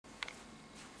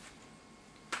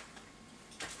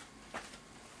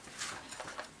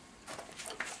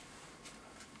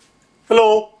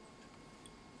Hello,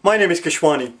 my name is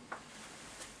Keshwani.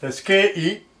 That's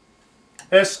K-E-S-H-W-A-N-I,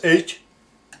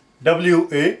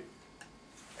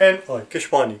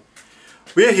 Keshwani.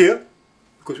 We are here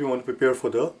because we want to prepare for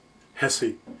the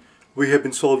HESI. We have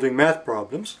been solving math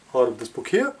problems out of this book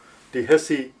here, the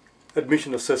HESI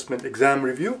Admission Assessment Exam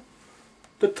Review,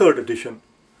 the 3rd edition.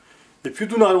 If you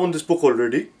do not own this book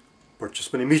already,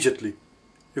 purchase one immediately.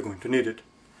 You're going to need it.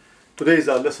 Today is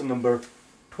our lesson number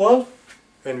 12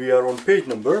 and we are on page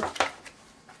number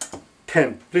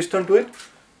 10. Please turn to it.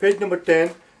 Page number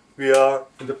 10, we are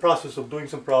in the process of doing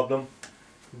some problem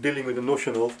dealing with the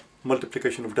notion of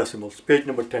multiplication of decimals. Page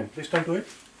number 10. Please turn to it.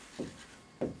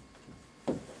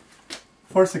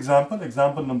 First example,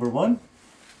 example number 1,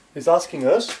 is asking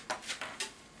us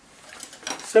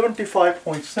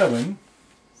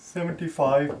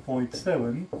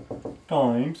 75.7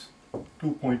 times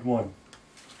 2.1.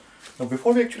 Now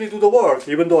before we actually do the work,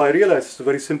 even though I realize it's a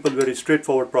very simple, very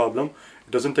straightforward problem,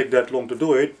 it doesn't take that long to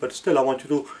do it, but still I want you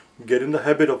to get in the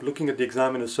habit of looking at the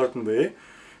exam in a certain way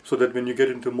so that when you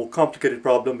get into a more complicated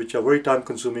problem which are very time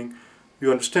consuming, you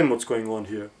understand what's going on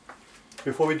here.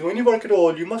 Before we do any work at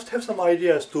all, you must have some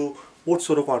idea as to what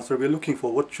sort of answer we're looking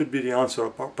for, what should be the answer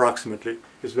approximately.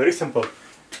 It's very simple.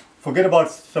 Forget about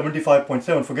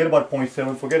 75.7, forget about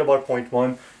 0.7, forget about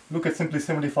 0.1, look at simply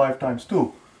 75 times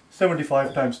 2.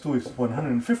 75 times 2 is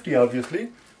 150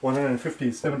 obviously. 150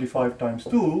 is 75 times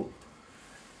 2.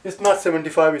 It's not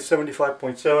 75, it's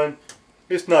 75.7.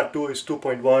 It's not 2, it's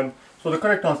 2.1. So the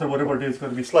correct answer, whatever it is going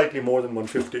to be slightly more than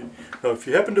 150. Now if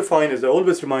you happen to find, as I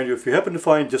always remind you, if you happen to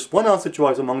find just one answer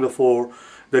choice among the 4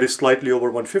 that is slightly over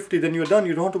 150, then you're done.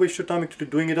 You don't have to waste your time actually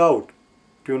doing it out.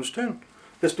 Do you understand?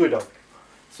 Let's do it out.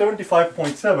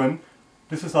 75.7,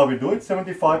 this is how we do it,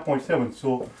 75.7.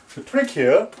 So the trick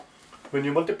here, when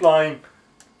you're multiplying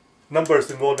numbers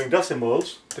involving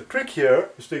decimals, the trick here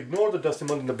is to ignore the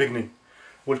decimal in the beginning.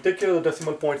 We'll take care of the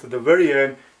decimal points at the very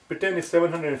end. Pretend it's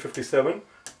 757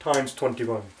 times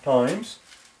 21 times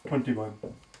 21.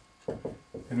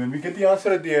 And when we get the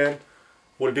answer at the end,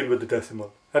 we'll deal with the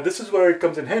decimal. And this is where it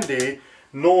comes in handy,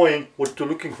 knowing what you're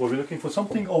looking for. We're looking for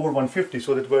something over 150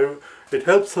 so that it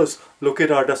helps us locate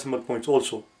our decimal points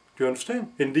also. Do you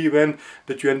understand? In the event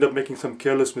that you end up making some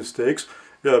careless mistake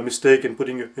in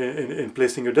putting in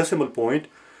placing your decimal point,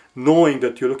 knowing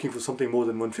that you're looking for something more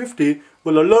than 150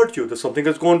 will alert you that something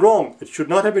has gone wrong. It should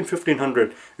not have been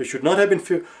 1500. It should not have been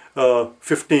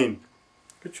 15.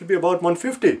 It should be about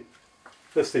 150.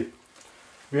 Let's see.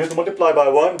 We have to multiply by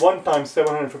 1. 1 times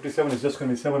 757 is just going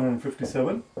to be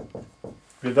 757.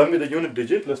 We're done with the unit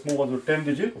digit. Let's move on to the 10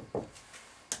 digit.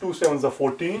 2 7s are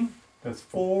 14. That's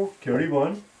 4. Carry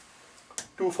 1.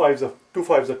 2 5s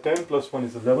are 10, plus 1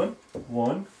 is 11.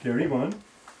 1, carry 1.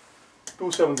 2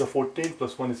 7s are 14,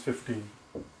 plus 1 is 15.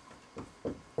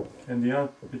 And the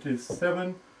answer, it is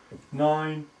 7,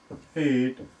 9,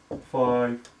 8,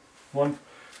 5, 1.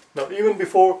 Now even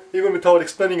without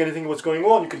explaining anything what's going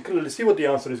on, you can clearly see what the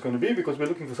answer is going to be because we're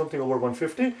looking for something over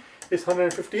 150. It's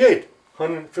 158.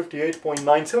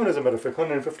 158.97 as a matter of fact,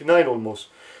 159 almost.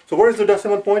 So where is the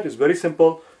decimal point? It's very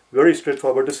simple, very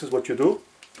straightforward. This is what you do.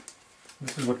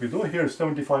 This is what we do. Here is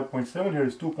 75.7, here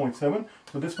is 2.7.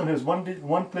 So this one has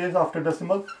one place after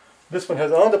decimal. This one has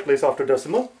another place after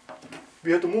decimal.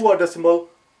 We have to move our decimal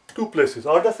 2 places.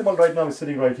 Our decimal right now is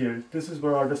sitting right here. This is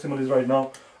where our decimal is right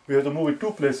now. We have to move it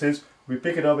 2 places. We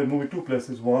pick it up and move it 2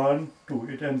 places. 1, 2.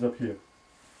 It ends up here.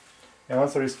 The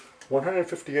answer is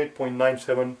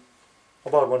 158.97,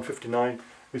 about 159.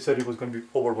 We said it was going to be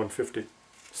over 150,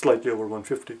 slightly over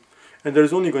 150. And there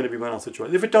is only going to be one answer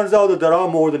choice. If it turns out that there are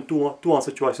more than two answer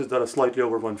choices that are slightly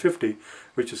over 150,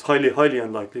 which is highly, highly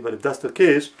unlikely, but if that's the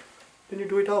case, then you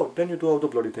do it out. Then you do out the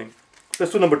bloody thing.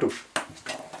 Let's do number 2.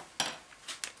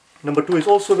 Number 2 is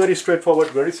also very straightforward,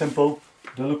 very simple.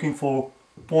 They're looking for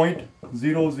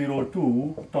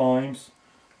 0.002 times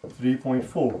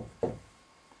 3.4.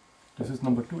 This is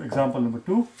number 2, example number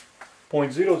 2.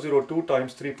 0.002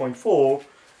 times 3.4.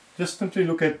 Just simply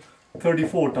look at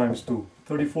 34 times 2.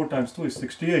 34 times 2 is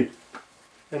 68.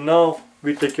 And now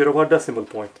we take care of our decimal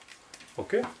point.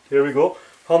 Okay, here we go.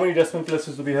 How many decimal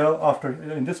places do we have after?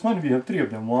 In this one we have 3 of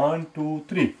them. 1, 2,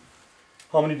 3.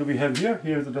 How many do we have here?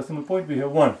 Here is the decimal point. We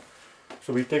have 1.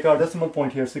 So we take our decimal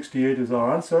point here. 68 is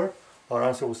our answer. Our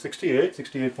answer was 68,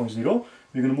 68.0.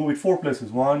 We're going to move it 4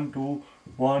 places. 1, 2,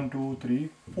 3,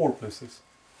 4 places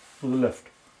to the left.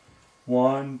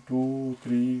 1, 2,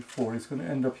 3, 4. It's going to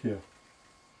end up here.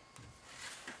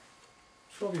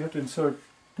 So we have to insert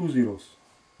 2 zeros.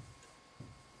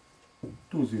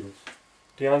 2 zeros.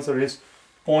 The answer is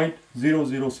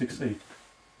 0.0068.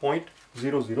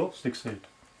 0.0068.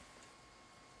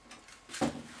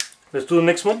 Let's do the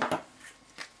next one.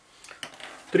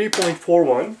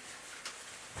 3.41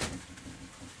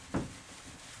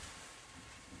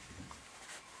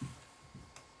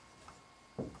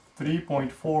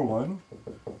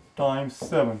 times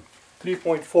 7.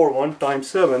 3.41 times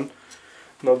 7.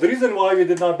 Now the reason why we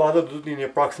did not bother to do the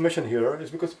approximation here is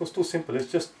because it was too simple.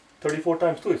 It's just 34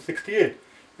 times 2 is 68.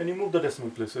 And you move the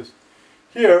decimal places.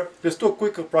 Here, let's do a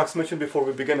quick approximation before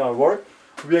we begin our work.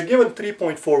 We are given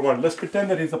 3.41. Let's pretend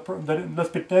that it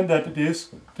is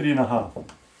 3.5.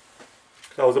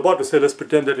 I was about to say let's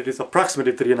pretend that it is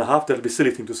approximately 3.5. That'll be a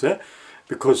silly thing to say,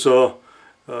 because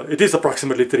it is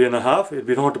approximately 3.5.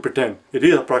 We don't have to pretend. It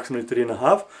is approximately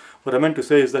 3.5. What I meant to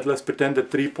say is that let's pretend that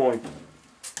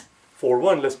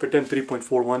 3.41. Let's pretend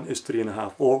 3.41 is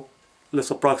 3.5, or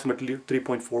let's approximately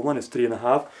 3.41 is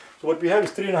 3.5. So what we have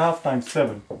is 3.5 times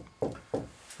 7.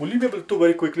 Will you be able to do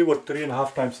very quickly what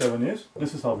 3.5 times 7 is?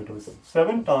 This is how we do it.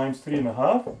 7 times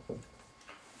 3.5.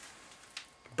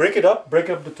 Break it up. Break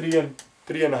up the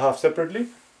 3.5 separately.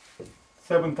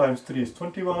 7 times 3 is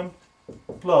 21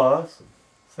 plus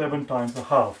 7 times a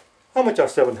half. How much are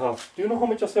 7 halves? Do you know how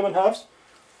much are 7 halves?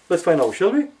 Let's find out,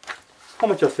 shall we? How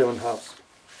much are 7 halves?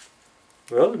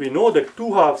 Well, we know that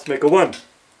 2 halves make a 1.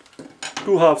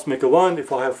 2 halves make a 1.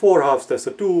 If I have 4 halves, that's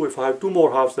a 2. If I have 2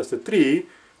 more halves, that's a 3.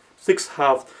 6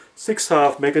 halves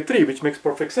make a 3, which makes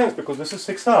perfect sense because this is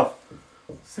 6 halves.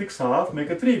 6 halves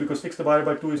make a 3 because 6 divided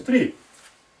by 2 is 3.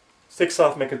 6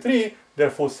 halves make a 3,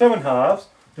 therefore 7 halves.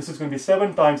 This is going to be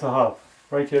 7 times a half.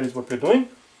 Right here is what we're doing.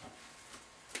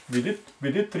 We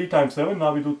did 3 times 7,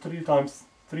 now we do 3 times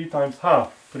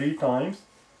half. 3 times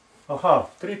a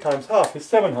half. 3 times half is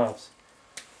 7 halves.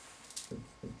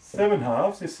 7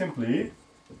 halves is simply,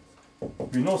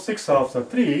 we know 6 halves are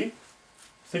 3.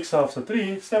 6 halves are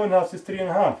 3, 7 halves is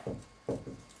 3.5.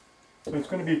 So it's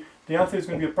going to be, the answer is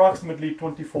going to be approximately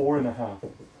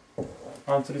 24.5.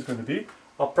 Answer is going to be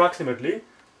approximately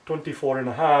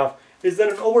 24.5. Is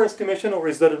that an overestimation or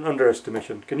is that an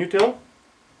underestimation? Can you tell?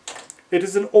 It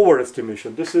is an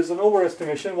overestimation. This is an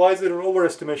overestimation. Why is it an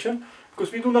overestimation?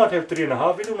 Because we do not have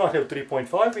 3.5, we do not have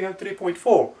 3.5, we have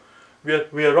 3.4.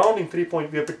 We are rounding we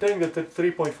are pretending that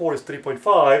 3.4 is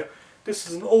 3.5. This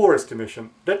is an overestimation.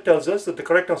 That tells us that the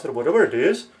correct answer, whatever it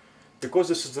is, because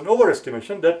this is an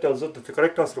overestimation, that tells us that the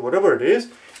correct answer, whatever it is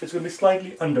going to be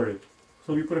slightly under it.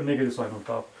 So we put a negative sign on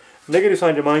top. Negative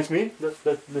sign reminds me, let's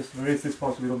erase this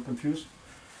part so we don't confuse.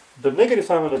 The negative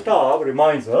sign on the top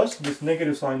reminds us, this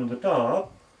negative sign on the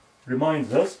top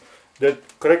reminds us that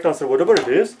correct answer, whatever it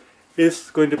is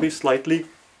going to be slightly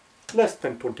less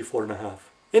than 24.5.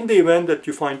 In the event that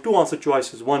you find two answer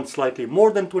choices, one slightly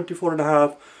more than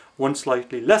 24.5, one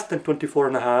slightly less than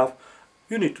 24.5,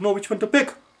 you need to know which one to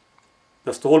pick.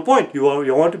 That's the whole point. You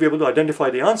want to be able to identify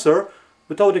the answer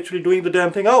without actually doing the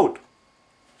damn thing out.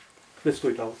 Let's do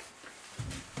it out.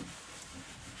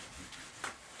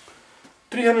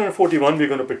 341, we're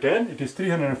going to pretend it is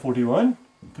 341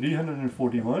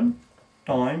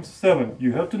 times 7.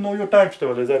 You have to know your times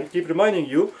table. As I keep reminding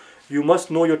you, you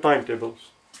must know your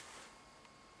timetables.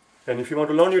 And if you want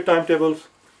to learn your timetables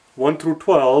 1 through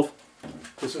 12,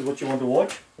 this is what you want to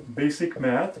watch. Basic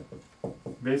Math,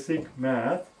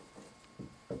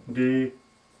 day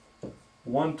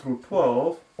 1 through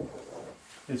 12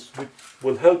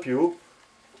 will help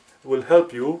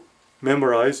you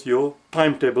memorize your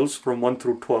timetables from 1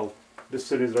 through 12. This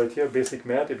series right here, Basic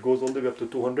Math, it goes all the way up to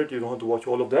 200. You don't have to watch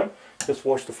all of them. Just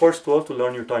watch the first 12 to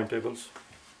learn your timetables.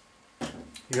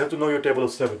 You have to know your table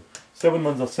of 7. 7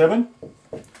 ones are 7.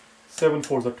 7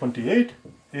 fours are 28.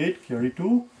 8, carry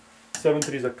 2. 7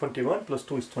 threes are 21, plus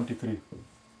 2 is 23.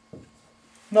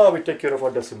 Now we take care of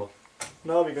our decimal.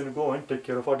 Now we're going to go and take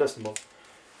care of our decimal.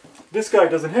 This guy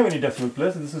doesn't have any decimal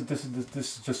places. This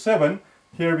is just 7.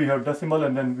 Here we have decimal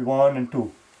and then 1 and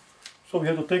 2. So we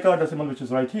have to take our decimal, which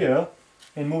is right here,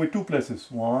 and move it 2 places.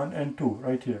 1 and 2,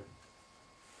 right here.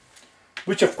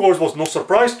 Which of course was no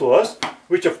surprise to us.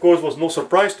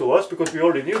 Because we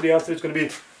already knew the answer is going to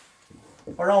be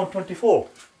around 24.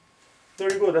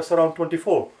 There you go, that's around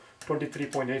 24.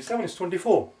 23.87 is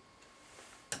 24.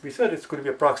 We said it's going to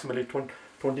be approximately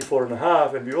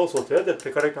 24.5, and we also said that the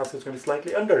correct answer is going to be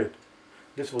slightly under it.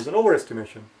 This was an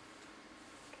overestimation.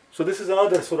 So this is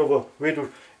another sort of a way to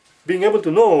being able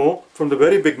to know from the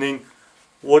very beginning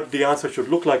what the answer should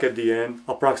look like at the end,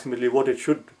 approximately what it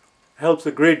should, helps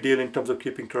a great deal in terms of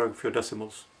keeping track of your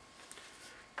decimals.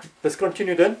 Let's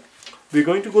continue then. We're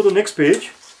going to go to the next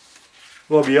page.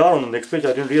 Well, we are on the next page,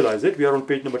 I didn't realize it. We are on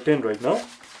page number 10 right now.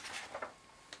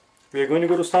 We are going to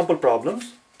go to sample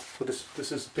problems. So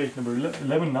this is page number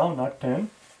 11 now, not 10.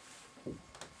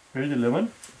 Page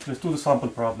 11. Let's do the sample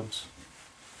problems.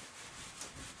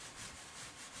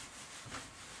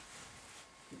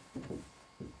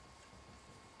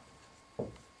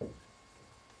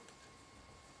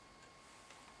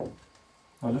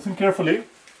 Now listen carefully.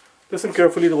 Listen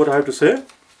carefully to what I have to say.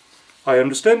 I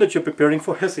understand that you're preparing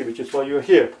for HESI, which is why you're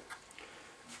here.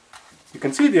 You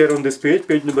can see there on this page,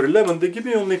 page number 11, they give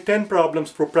you only 10 problems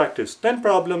for practice. 10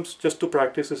 problems just to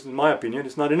practice is, in my opinion,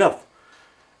 is not enough.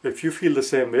 If you feel the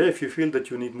same way, if you feel that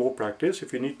you need more practice,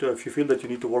 if you feel that you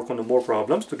need to work on the more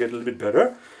problems to get a little bit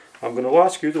better, I'm going to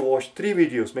ask you to watch 3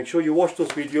 videos. Make sure you watch those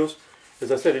videos.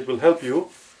 As I said, it will help you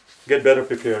get better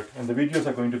prepared. And the videos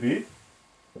are going to be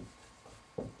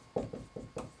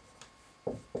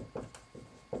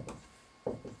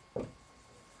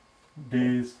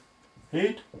days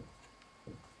 8,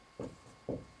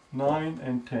 9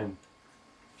 and 10.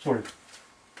 Sorry.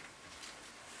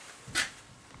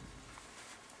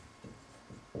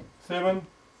 7,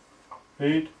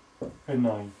 8 and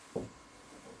 9.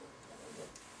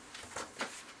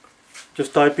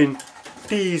 Just type in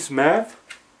TEAS math,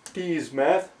 TEAS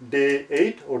math, day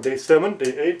 8 or day 7,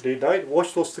 day 8, day 9.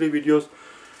 Watch those 3 videos.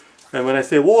 And when I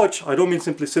say watch, I don't mean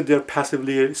simply sit there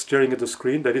passively staring at the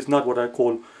screen. That is not what I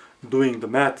call doing the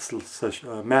math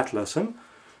lesson.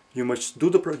 You must do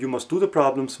the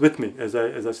problems with me. As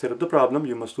I set up the problem,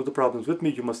 you must do the problems with me.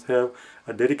 You must have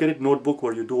a dedicated notebook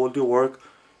where you do all your work.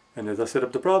 And as I set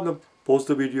up the problem, pause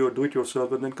the video, do it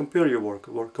yourself, and then compare your work.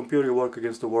 Or compare your work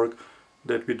against the work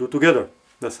that we do together.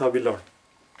 That's how we learn.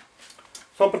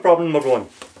 Sample problem number 1.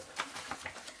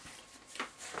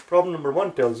 Problem number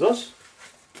 1 tells us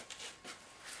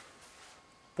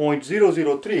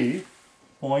 0.003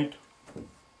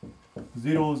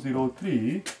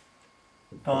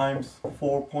 times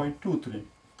 4.23.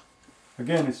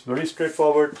 Again, it's very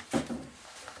straightforward,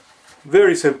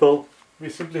 very simple. We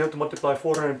simply have to multiply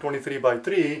 423 by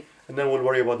 3 and then we'll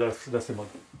worry about the decimal.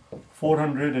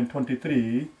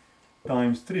 423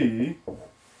 times 3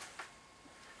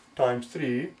 times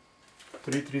 3,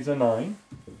 3 3s are 9,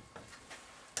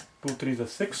 2 3s are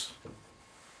 6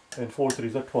 and 4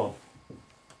 3s are 12.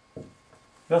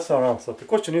 That's our answer. The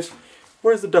question is,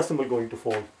 where is the decimal going to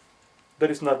fall? That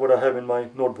is not what I have in my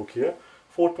notebook here.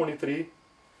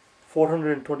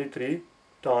 423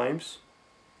 times,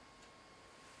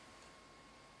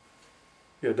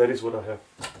 yeah, that is what I have.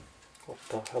 What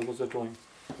the hell was I doing?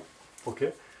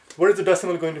 Okay, where is the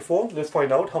decimal going to fall? Let's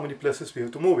find out how many places we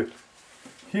have to move it.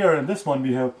 Here in this one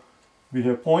we have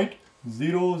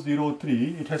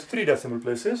 0.003. It has 3 decimal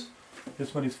places.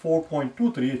 This one is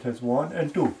 4.23. It has 1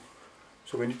 and 2.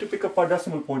 So we need to pick up our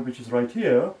decimal point, which is right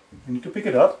here. We need to pick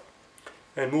it up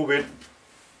and move it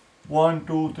 1,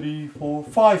 2, 3, 4,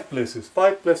 5 places.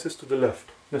 5 places to the left.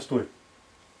 Let's do it.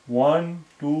 1,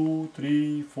 2,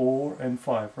 3, 4 and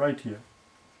 5 right here.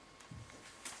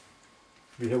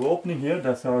 We have an opening here.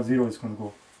 That's how our 0 is going to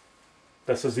go.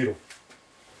 That's a 0.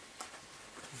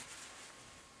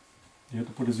 You have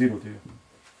to put a 0 there.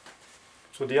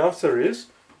 So the answer is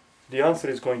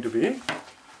going to be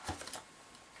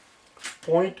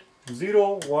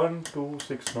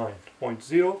 0.01269.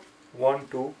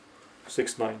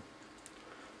 0.01269.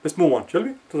 Let's move on, shall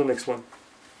we, to the next one.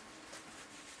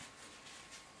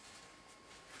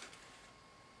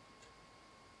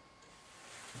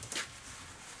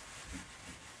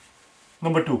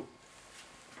 Number 2.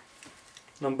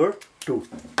 Number 2.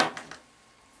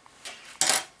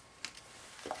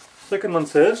 Second one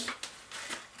says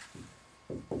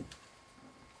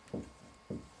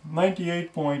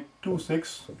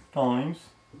 98.26 times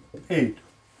 8.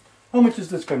 How much is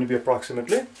this going to be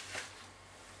approximately?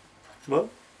 Well,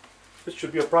 it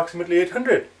should be approximately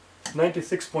 800.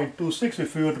 96.26,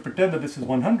 if we were to pretend that this is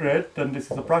 100, then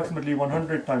this is approximately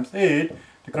 100 times 8.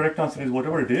 The correct answer is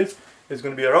whatever it is. It's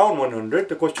going to be around 100.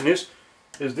 The question is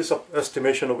this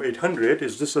estimation of 800?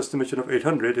 Is this estimation of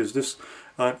 800? Is this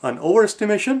an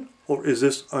overestimation or is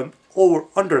this an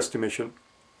underestimation?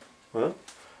 Well,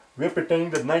 we are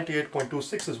pretending that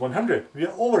 98.26 is 100. We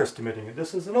are overestimating it.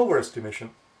 This is an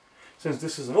overestimation. Since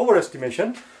this is an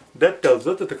overestimation, that tells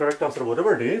us that the correct answer,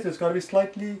 whatever it is going to be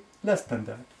slightly less than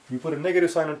that. We put a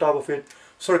negative sign on top of it,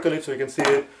 circle it so you can see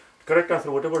it. The correct answer,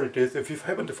 whatever it is, if you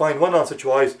happen to find one answer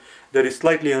choice that is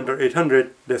slightly under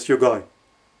 800, that's your guy.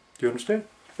 Do you understand?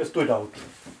 Let's do it out.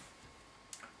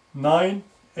 9,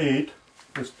 8,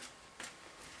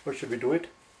 where should we do it?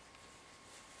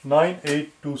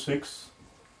 9826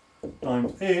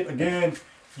 times 8. Again,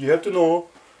 you have to know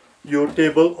your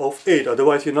table of 8,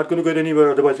 otherwise you're not going to get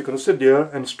anywhere. Otherwise you're going to sit there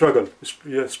and struggle.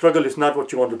 Struggle is not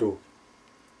what you want to do.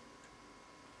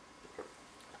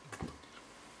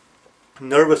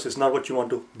 Nervous is not what you want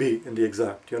to be in the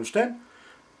exam. Do you understand?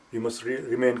 You must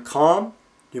remain calm.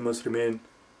 You must remain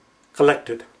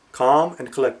collected. Calm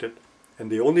and collected.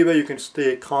 And the only way you can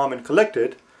stay calm and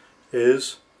collected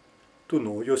is to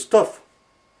know your stuff.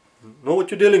 Know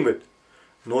what you're dealing with.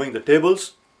 knowing the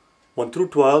tables 1 through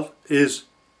 12 is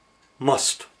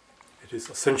must. It is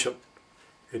essential.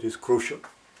 It is crucial.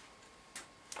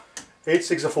 8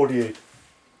 6 are 48.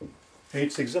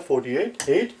 8 6 are 48.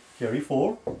 8, carry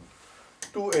 4.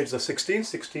 2 8 are 16.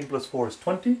 16 plus 4 is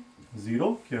 20.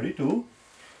 0, carry 2.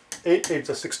 8 8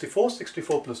 are 64.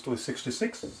 64 plus 2 is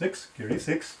 66. 6, carry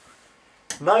 6.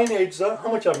 9 8s are,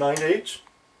 how much are 9 8s?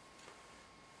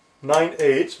 9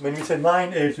 8s. When we say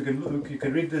 9 8s, you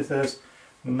can read this as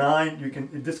 9.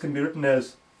 This can be written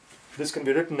as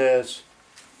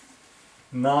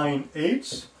 9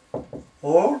 8s,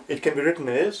 or it can be written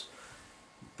as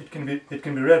it can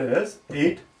be read as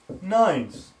 8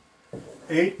 9s.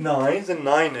 8 9s and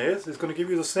 9 8s is going to give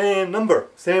you the same number,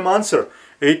 same answer.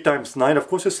 8 times 9, of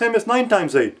course, is same as 9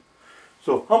 times 8.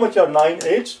 So how much are 9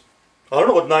 8s? I don't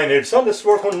know what 9 8s are. Let's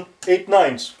work on 8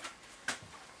 9s.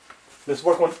 Let's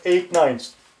work on 8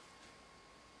 9s.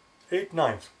 8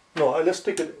 9s. No, let's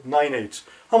take it 9 8s.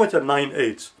 How much are 9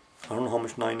 8s? I don't know how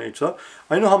much 9 8s are.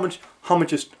 I know how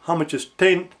much is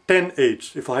 10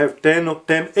 8s. If I have 10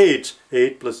 8s,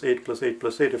 8 plus 8 plus 8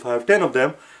 plus 8. If I have 10 of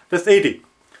them, that's 80.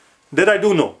 That I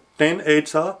do know. 10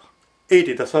 8s are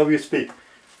 80. That's how we speak.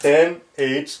 10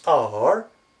 8s are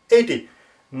 80.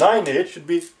 9 8 should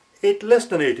be 8 less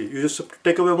than 80. You just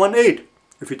take away 1 8.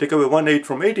 If you take away 1 8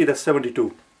 from 80, that's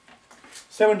 72.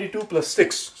 72 plus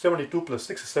 6. 72 plus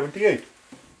 6 is 78.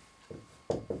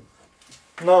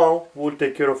 Now we'll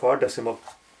take care of our decimal.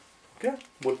 Okay?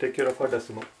 We'll take care of our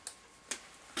decimal.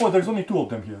 Oh, there's only 2 of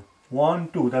them here. 1,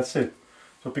 2, that's it.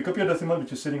 So pick up your decimal,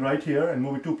 which is sitting right here, and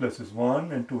move it 2 places.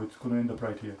 1 and 2. It's going to end up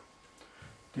right here.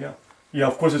 Yeah,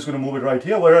 of course it's going to move it right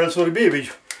here. Where else would it be?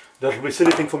 That would be a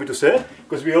silly thing for me to say,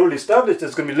 because we already established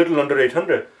it's going to be little under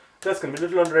 800. That's going to be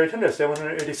little under 800,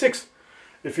 786.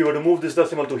 If you were to move this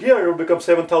decimal to here, it would become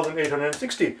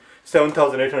 7,860.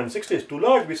 7,860 is too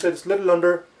large. We said it's little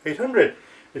under 800.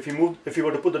 If you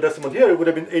were to put the decimal here, it would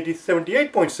have been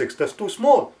 78.6. That's too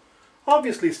small.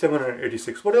 Obviously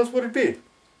 786. What else would it be?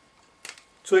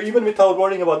 So even without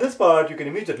worrying about this part, you can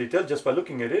immediately tell just by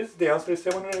looking at it, the answer is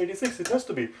 786. It has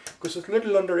to be, because it's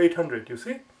little under 800, you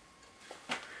see?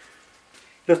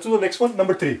 Let's do the next one,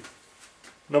 number 3.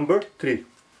 Number 3.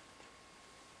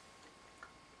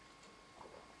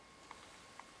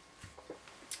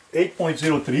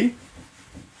 .03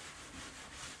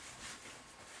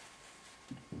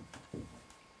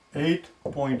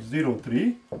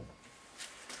 8.03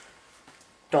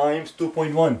 times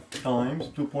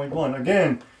 2.1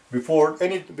 Again,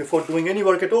 before doing any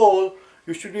work at all,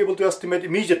 you should be able to estimate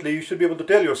immediately. You should be able to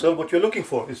tell yourself what you're looking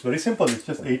for. It's very simple. It's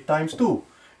just 8 times 2.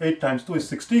 8 times 2 is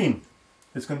 16.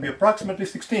 It's going to be approximately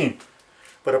 16.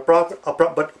 But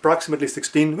approximately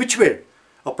 16 which way?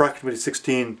 Approximately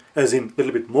 16 as in a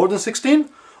little bit more than 16,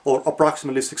 or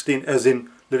approximately 16 as in a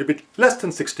little bit less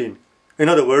than 16. In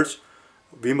other words,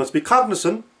 we must be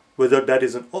cognizant whether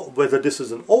this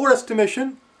is an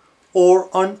overestimation or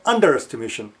an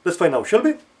underestimation. Let's find out, shall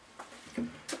we?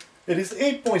 It is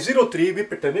 8.03. We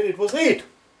pretended it was 8.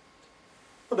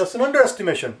 But that's an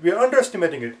underestimation. We are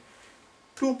underestimating it.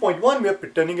 2.1. We are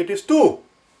pretending it is 2.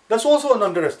 That's also an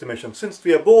underestimation. Since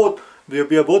we are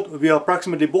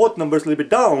approximately both numbers a little bit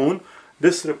down,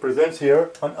 this represents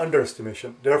here an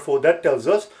underestimation. Therefore, that tells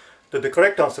us that the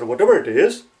correct answer, whatever it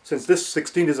is, since this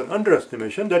 16 is an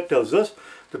underestimation, that tells us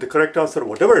that the correct answer,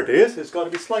 whatever it is got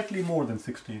to be slightly more than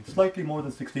 16. Slightly more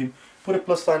than 16. Put a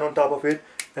plus sign on top of it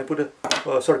and put a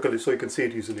circle so you can see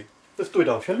it easily. Let's do it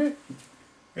out, shall we?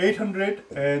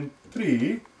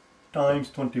 803 times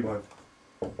 21.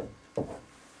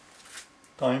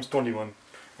 Times 21.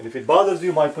 And if it bothers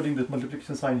you by putting this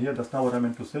multiplication sign here, that's not what I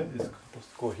meant to say. Let's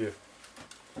go here.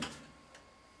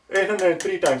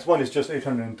 803 times 1 is just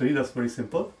 803. That's very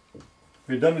simple.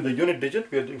 We're done with the unit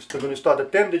digit. We're going to start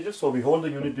at 10 digits, so we hold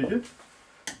the unit digit.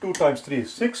 2 times 3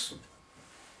 is 6.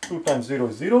 2 times 0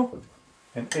 is 0.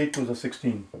 And 8 2s are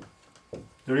 16.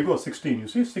 There you go, 16. You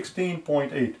see,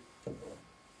 16.8.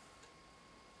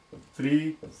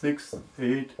 3, 6,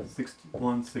 8, 6,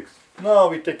 1, 6. Now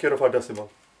we take care of our decimal.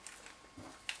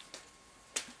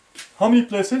 How many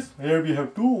places? Here we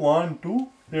have 2, 1, 2.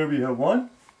 Here we have 1.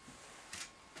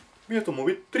 We have to move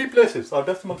it 3 places. Our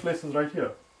decimal place is right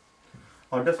here.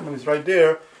 Our decimal is right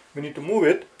there. We need to move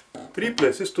it 3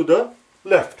 places to the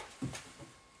left.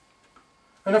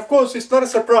 And of course, it's not a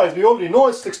surprise. We already know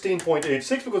it's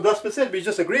 16.86 because that's what we said. We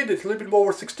just agreed it's a little bit more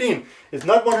over 16. It's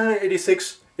not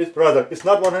 186. It's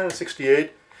not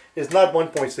 168. It's not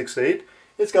 1.68.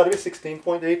 It's got to be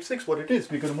 16.86. What it is?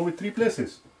 We're going to move it 3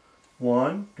 places.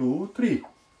 1, 2, 3.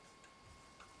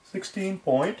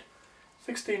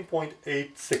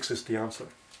 16.86 is the answer.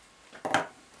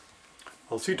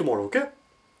 I'll see you tomorrow, okay?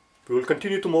 We will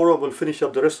continue tomorrow. We'll finish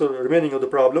up the rest of the remaining of the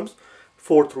problems,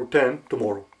 4 through 10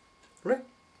 tomorrow. Right?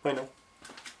 Bye now.